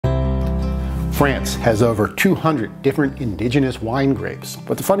France has over 200 different indigenous wine grapes,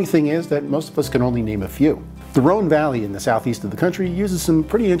 but the funny thing is that most of us can only name a few. The Rhône Valley in the southeast of the country uses some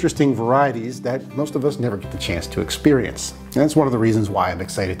pretty interesting varieties that most of us never get the chance to experience. And that's one of the reasons why I'm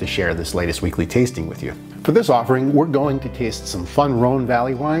excited to share this latest weekly tasting with you. For this offering, we're going to taste some fun Rhône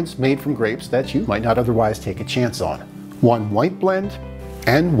Valley wines made from grapes that you might not otherwise take a chance on. One white blend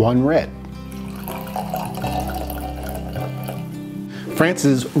and one red.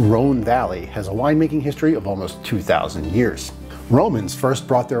 France's Rhône Valley has a winemaking history of almost 2,000 years. Romans first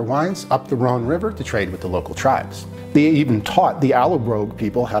brought their wines up the Rhône River to trade with the local tribes. They even taught the Allobroge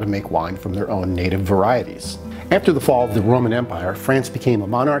people how to make wine from their own native varieties. After the fall of the Roman Empire, France became a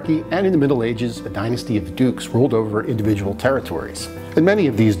monarchy, and in the Middle Ages, a dynasty of dukes ruled over individual territories. And many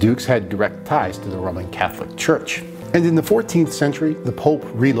of these dukes had direct ties to the Roman Catholic Church. And in the 14th century, the Pope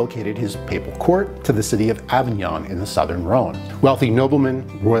relocated his papal court to the city of Avignon in the southern Rhône. Wealthy noblemen,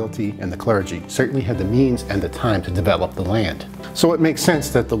 royalty, and the clergy certainly had the means and the time to develop the land. So it makes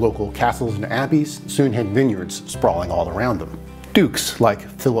sense that the local castles and abbeys soon had vineyards sprawling all around them. Dukes like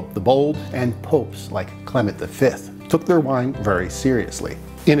Philip the Bold and popes like Clement V took their wine very seriously.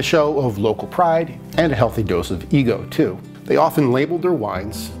 In a show of local pride and a healthy dose of ego too, they often labeled their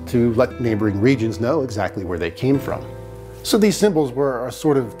wines to let neighboring regions know exactly where they came from. So these symbols were a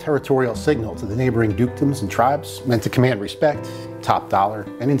sort of territorial signal to the neighboring dukedoms and tribes, meant to command respect, top dollar,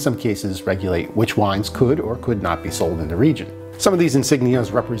 and in some cases regulate which wines could or could not be sold in the region. Some of these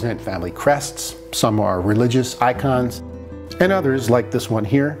insignias represent family crests, some are religious icons, and others, like this one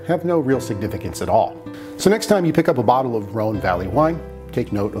here, have no real significance at all. So next time you pick up a bottle of Rhône Valley wine,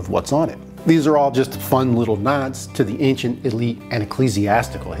 take note of what's on it. These are all just fun little nods to the ancient, elite, and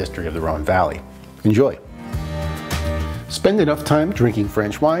ecclesiastical history of the Rhône Valley. Enjoy! Spend enough time drinking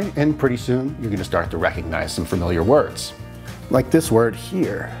French wine, and pretty soon you're going to start to recognize some familiar words. Like this word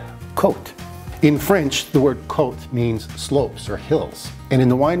here, côte. In French, the word côte means slopes or hills, and in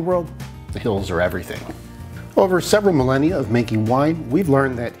the wine world, the hills are everything. Over several millennia of making wine, we've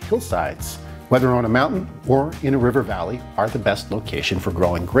learned that hillsides, whether on a mountain or in a river valley, are the best location for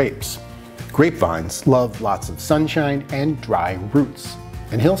growing grapes. Grapevines love lots of sunshine and dry roots,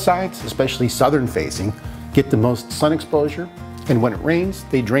 and hillsides, especially southern facing, get the most sun exposure, and when it rains,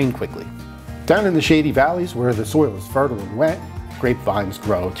 they drain quickly. Down in the shady valleys where the soil is fertile and wet, grapevines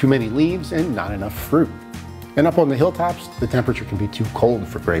grow too many leaves and not enough fruit. And up on the hilltops, the temperature can be too cold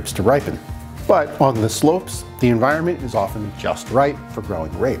for grapes to ripen. But on the slopes, the environment is often just right for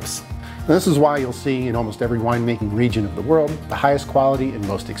growing grapes. And this is why you'll see in almost every winemaking region of the world, the highest quality and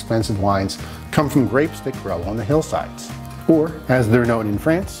most expensive wines come from grapes that grow on the hillsides, or as they're known in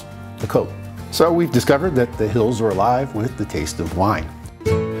France, the côte. So we've discovered that the hills are alive with the taste of wine.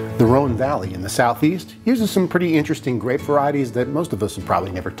 The Rhône Valley in the southeast uses some pretty interesting grape varieties that most of us have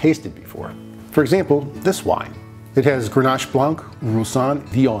probably never tasted before. For example, this wine. It has Grenache Blanc, Roussanne,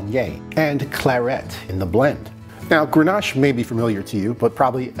 Viognier, and Claret in the blend. Now, Grenache may be familiar to you, but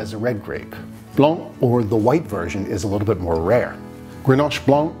probably as a red grape. Blanc, or the white version, is a little bit more rare. Grenache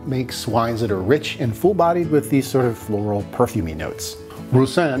Blanc makes wines that are rich and full-bodied with these sort of floral, perfumey notes.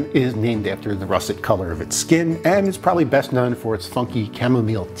 Roussanne is named after the russet color of its skin and is probably best known for its funky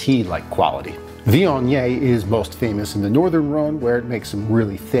chamomile tea-like quality. Viognier is most famous in the northern Rhône, where it makes some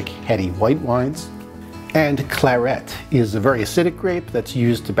really thick, heady white wines. And Claret is a very acidic grape that's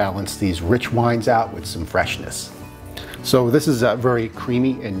used to balance these rich wines out with some freshness. So this is very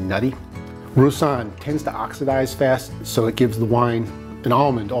creamy and nutty. Roussanne tends to oxidize fast, so it gives the wine an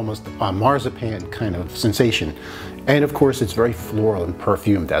almond, almost a marzipan kind of sensation. And of course, it's very floral and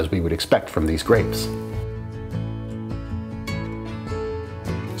perfumed, as we would expect from these grapes.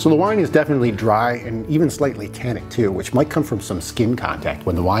 So the wine is definitely dry and even slightly tannic too, which might come from some skin contact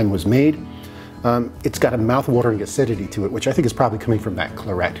when the wine was made. It's got a mouth-watering acidity to it, which I think is probably coming from that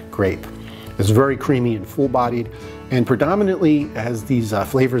Claret grape. It's very creamy and full-bodied, and predominantly has these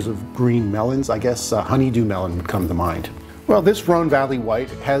flavors of green melons. I guess honeydew melon would come to mind. Well, this Rhône Valley white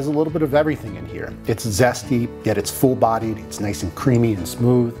has a little bit of everything in here. It's zesty, yet it's full-bodied. It's nice and creamy and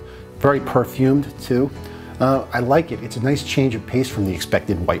smooth. Very perfumed too. I like it. It's a nice change of pace from the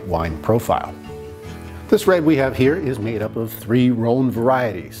expected white wine profile. This red we have here is made up of 3 Rhône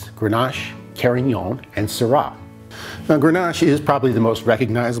varieties: Grenache, Carignan, and Syrah. Now, Grenache is probably the most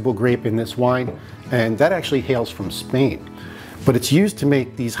recognizable grape in this wine, and that actually hails from Spain. But it's used to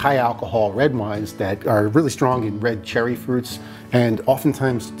make these high alcohol red wines that are really strong in red cherry fruits and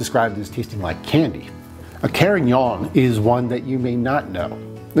oftentimes described as tasting like candy. A Carignan is one that you may not know.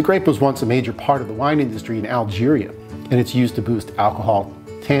 The grape was once a major part of the wine industry in Algeria, and it's used to boost alcohol,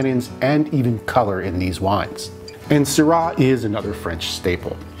 tannins, and even color in these wines. And Syrah is another French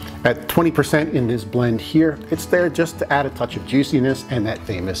staple. At 20% in this blend here, it's there just to add a touch of juiciness and that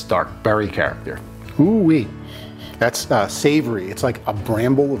famous dark berry character. Ooh-wee. That's savory. It's like a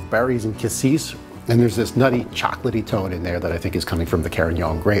bramble of berries and cassis, and there's this nutty, chocolatey tone in there that I think is coming from the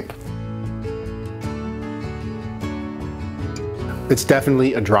Cairanne grape. It's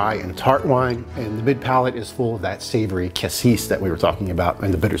definitely a dry and tart wine, and the mid palate is full of that savory cassis that we were talking about,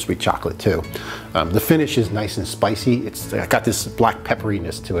 and the bittersweet chocolate too. The finish is nice and spicy. It's got this black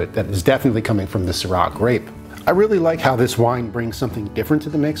pepperiness to it that is definitely coming from the Syrah grape. I really like how this wine brings something different to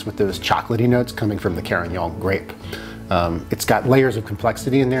the mix with those chocolatey notes coming from the Cairanne grape. It's got layers of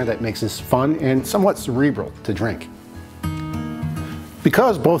complexity in there that makes this fun and somewhat cerebral to drink.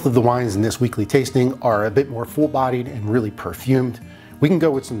 Because both of the wines in this weekly tasting are a bit more full-bodied and really perfumed, we can go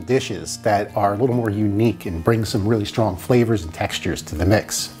with some dishes that are a little more unique and bring some really strong flavors and textures to the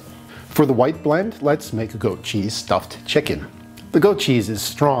mix. For the white blend, let's make a goat cheese stuffed chicken. The goat cheese is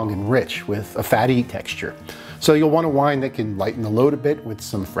strong and rich with a fatty texture, so you'll want a wine that can lighten the load a bit with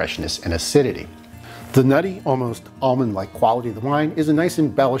some freshness and acidity. The nutty, almost almond-like quality of the wine is a nice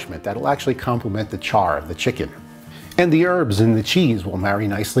embellishment that'll actually complement the char of the chicken. And the herbs in the cheese will marry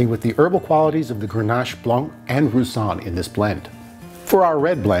nicely with the herbal qualities of the Grenache Blanc and Roussanne in this blend. For our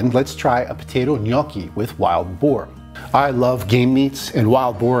red blend, let's try a potato gnocchi with wild boar. I love game meats, and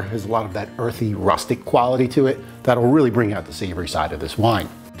wild boar has a lot of that earthy, rustic quality to it that'll really bring out the savory side of this wine.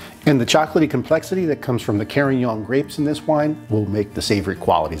 And the chocolatey complexity that comes from the Cairanne grapes in this wine will make the savory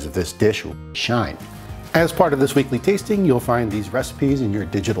qualities of this dish shine. As part of this weekly tasting, you'll find these recipes in your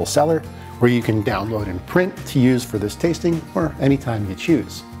digital cellar, where you can download and print to use for this tasting or anytime you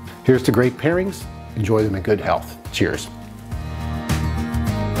choose. Here's to great pairings. Enjoy them in good health. Cheers.